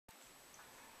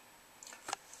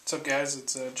What's up, guys?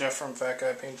 It's Jeff from Fat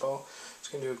Guy Paintball. Just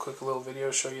going to do a quick little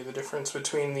video, show you the difference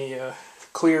between the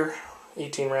clear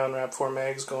 18 round RAP4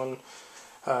 mags going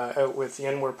out with the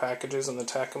Endwar packages and the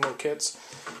Tacamo kits,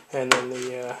 and then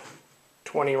the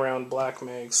 20 round black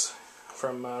mags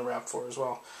from RAP4 as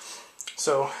well.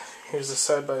 So here's the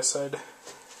side-by-side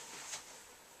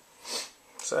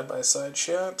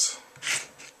shot.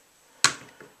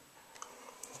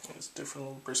 It's a different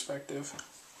little perspective.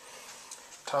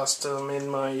 Tossed them in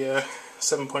my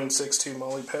 7.62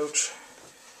 Molly pouch.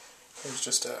 Here's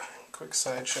just a quick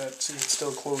side shot. See, it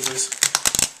still closes.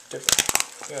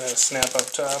 Different. Got a snap up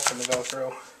top and the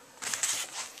Velcro.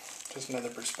 Just another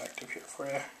perspective here for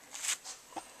you.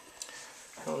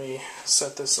 Let me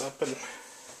set this up and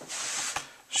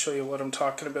show you what I'm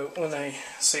talking about when I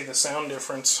say the sound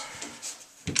difference.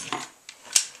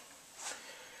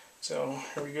 So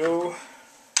here we go.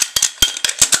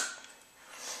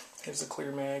 Here's the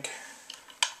clear mag.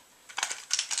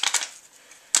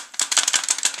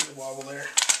 See the wobble there.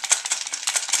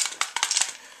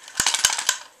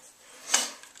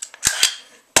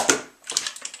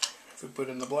 If we put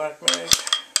in the black mag,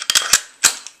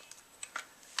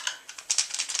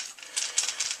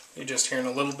 you're just hearing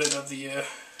a little bit of the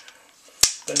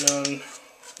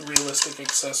non-realistic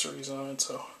accessories on it.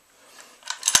 So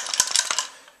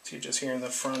you're just hearing the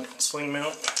front sling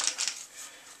mount.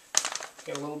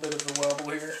 Got a little bit of the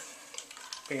wobble here,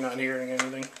 but you're not hearing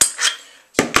anything.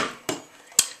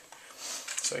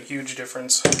 So a huge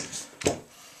difference.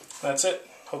 That's it.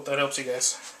 Hope that helps you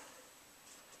guys.